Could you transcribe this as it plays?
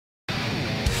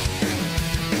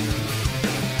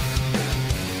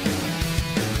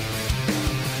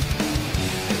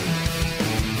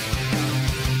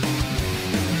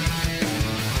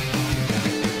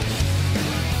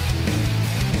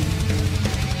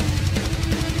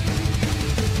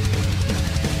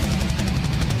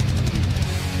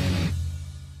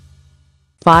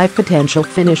5 potential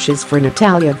finishes for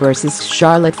Natalya vs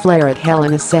Charlotte Flair at Hell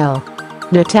in a Cell.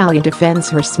 Natalya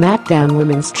defends her SmackDown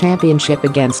Women's Championship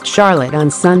against Charlotte on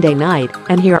Sunday night,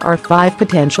 and here are 5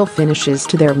 potential finishes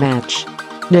to their match.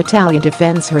 Natalya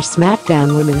defends her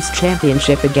SmackDown Women's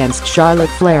Championship against Charlotte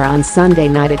Flair on Sunday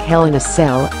night at Hell in a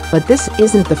Cell, but this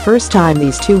isn't the first time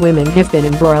these two women have been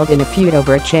embroiled in a feud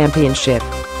over a championship.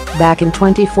 Back in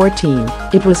 2014,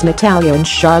 it was Natalya and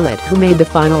Charlotte who made the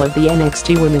final of the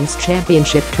NXT Women's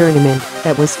Championship tournament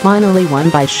that was finally won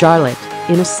by Charlotte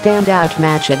in a standout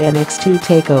match at NXT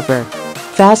Takeover.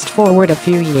 Fast forward a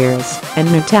few years,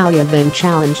 and Natalya then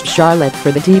challenged Charlotte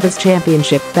for the Divas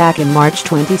Championship back in March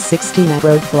 2016 at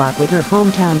Roadblock with her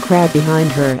hometown crowd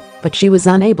behind her, but she was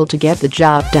unable to get the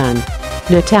job done.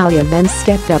 Natalya then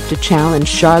stepped up to challenge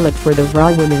Charlotte for the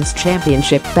Raw Women's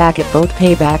Championship back at both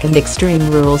Payback and Extreme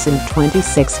Rules in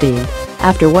 2016,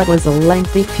 after what was a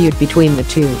lengthy feud between the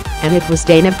two, and it was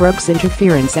Dana Brooke's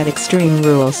interference at Extreme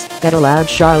Rules that allowed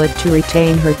Charlotte to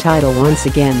retain her title once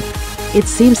again. It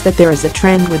seems that there is a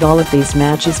trend with all of these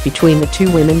matches between the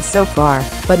two women so far,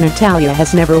 but Natalya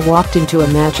has never walked into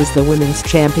a match as the women's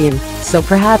champion, so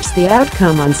perhaps the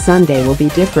outcome on Sunday will be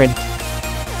different.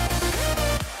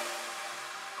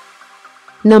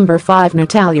 Number 5.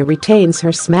 Natalya retains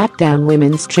her SmackDown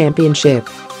Women's Championship.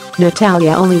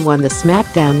 Natalya only won the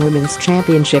SmackDown Women's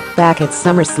Championship back at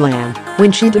SummerSlam,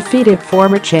 when she defeated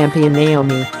former champion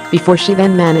Naomi, before she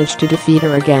then managed to defeat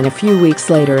her again a few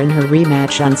weeks later in her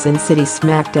rematch on Sin City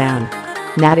SmackDown.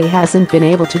 Natty hasn't been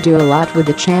able to do a lot with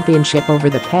the championship over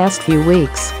the past few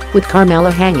weeks, with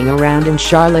Carmella hanging around and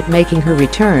Charlotte making her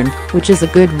return, which is a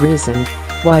good reason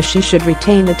why she should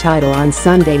retain the title on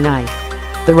Sunday night.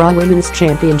 The Raw Women's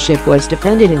Championship was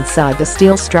defended inside the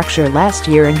steel structure last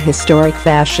year in historic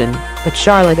fashion, but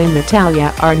Charlotte and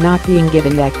Natalya are not being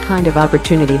given that kind of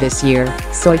opportunity this year,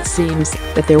 so it seems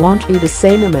that there won't be the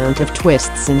same amount of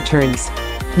twists and turns.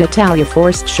 Natalya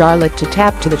forced Charlotte to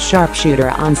tap to the sharpshooter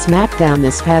on SmackDown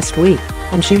this past week,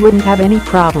 and she wouldn't have any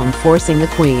problem forcing the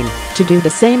Queen to do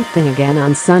the same thing again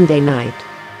on Sunday night.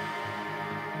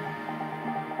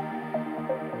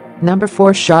 Number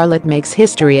 4. Charlotte makes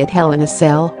history at Hell in a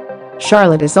Cell.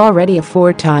 Charlotte is already a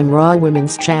 4-time Raw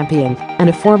Women's Champion and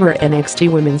a former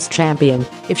NXT Women's Champion.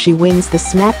 If she wins the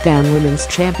SmackDown Women's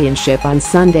Championship on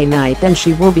Sunday night, then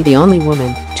she will be the only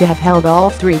woman to have held all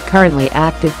 3 currently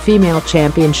active female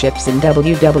championships in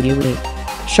WWE.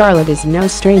 Charlotte is no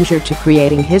stranger to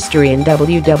creating history in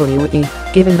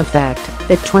WWE, given the fact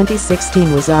that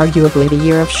 2016 was arguably the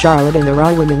year of Charlotte in the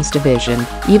Raw Women's division.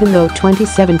 Even though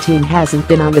 2017 hasn't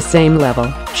been on the same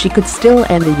level, she could still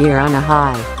end the year on a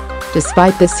high.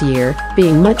 Despite this year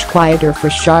being much quieter for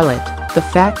Charlotte, the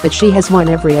fact that she has won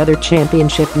every other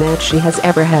championship match she has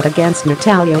ever had against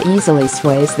Natalya easily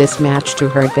sways this match to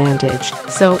her advantage,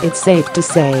 so it's safe to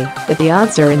say that the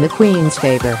odds are in the Queen's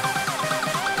favor.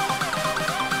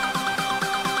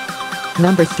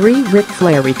 Number 3. Ric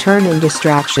Flair return and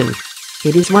distraction.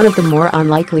 It is one of the more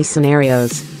unlikely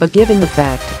scenarios, but given the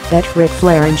fact that Ric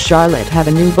Flair and Charlotte have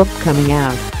a new book coming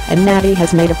out, and Natty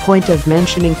has made a point of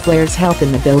mentioning Flair's help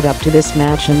in the build-up to this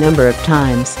match a number of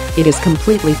times, it is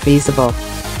completely feasible.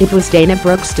 It was Dana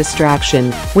Brooke's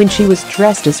distraction when she was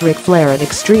dressed as Ric Flair at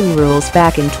Extreme Rules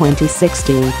back in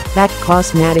 2016 that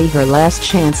cost Natty her last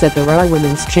chance at the Raw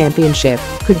Women's Championship.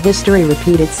 Could history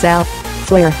repeat itself?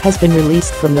 Flair has been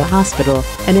released from the hospital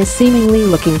and is seemingly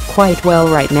looking quite well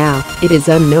right now. It is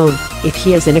unknown if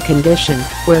he is in a condition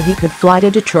where he could fly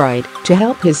to Detroit to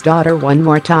help his daughter one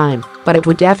more time, but it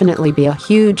would definitely be a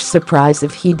huge surprise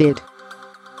if he did.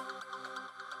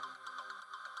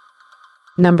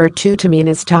 Number 2.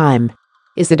 Tamina's time.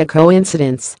 Is it a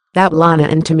coincidence that Lana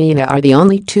and Tamina are the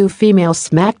only 2 female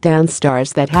SmackDown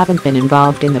stars that haven't been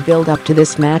involved in the build-up to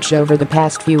this match over the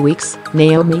past few weeks?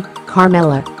 Naomi,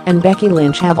 Carmella, and Becky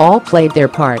Lynch have all played their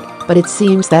part, but it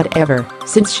seems that ever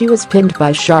since she was pinned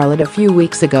by Charlotte a few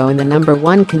weeks ago in the number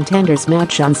 1 contenders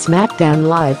match on SmackDown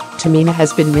Live, Tamina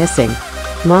has been missing.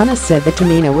 Lana said that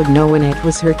Tamina would know when it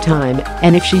was her time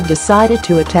and if she decided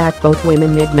to attack both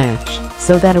women mid-match,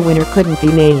 so that a winner couldn't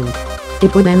be named.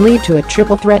 It would then lead to a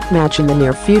triple threat match in the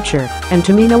near future, and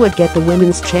Tamina would get the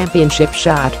Women's Championship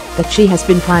shot that she has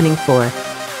been pining for.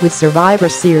 With Survivor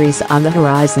Series on the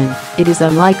horizon, it is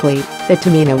unlikely that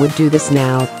Tamina would do this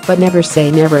now, but never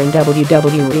say never in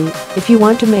WWE. If you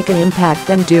want to make an impact,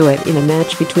 then do it in a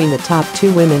match between the top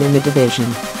 2 women in the division.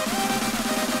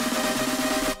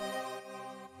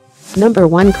 Number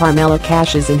 1. Carmella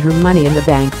cashes in her Money in the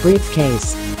Bank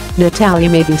briefcase. Natalya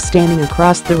may be standing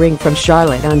across the ring from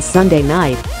Charlotte on Sunday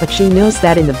night, but she knows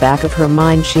that in the back of her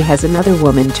mind she has another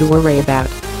woman to worry about.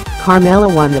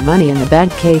 Carmella won the Money in the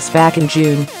Bank case back in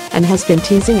June and has been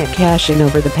teasing a cash-in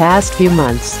over the past few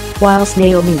months, whilst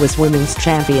Naomi was women's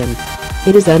champion.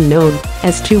 It is unknown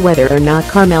as to whether or not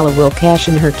Carmella will cash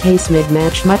in her case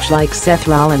mid-match, much like Seth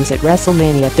Rollins at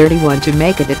WrestleMania 31 to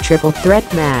make it a triple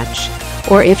threat match,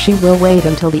 or if she will wait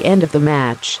until the end of the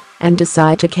match and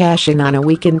decide to cash in on a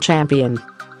weekend champion.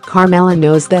 Carmella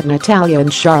knows that Natalya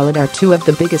and Charlotte are two of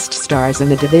the biggest stars in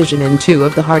the division and two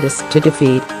of the hardest to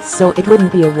defeat, so it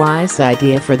wouldn't be a wise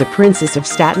idea for the Princess of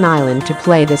Staten Island to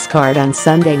play this card on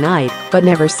Sunday night, but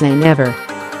never say never.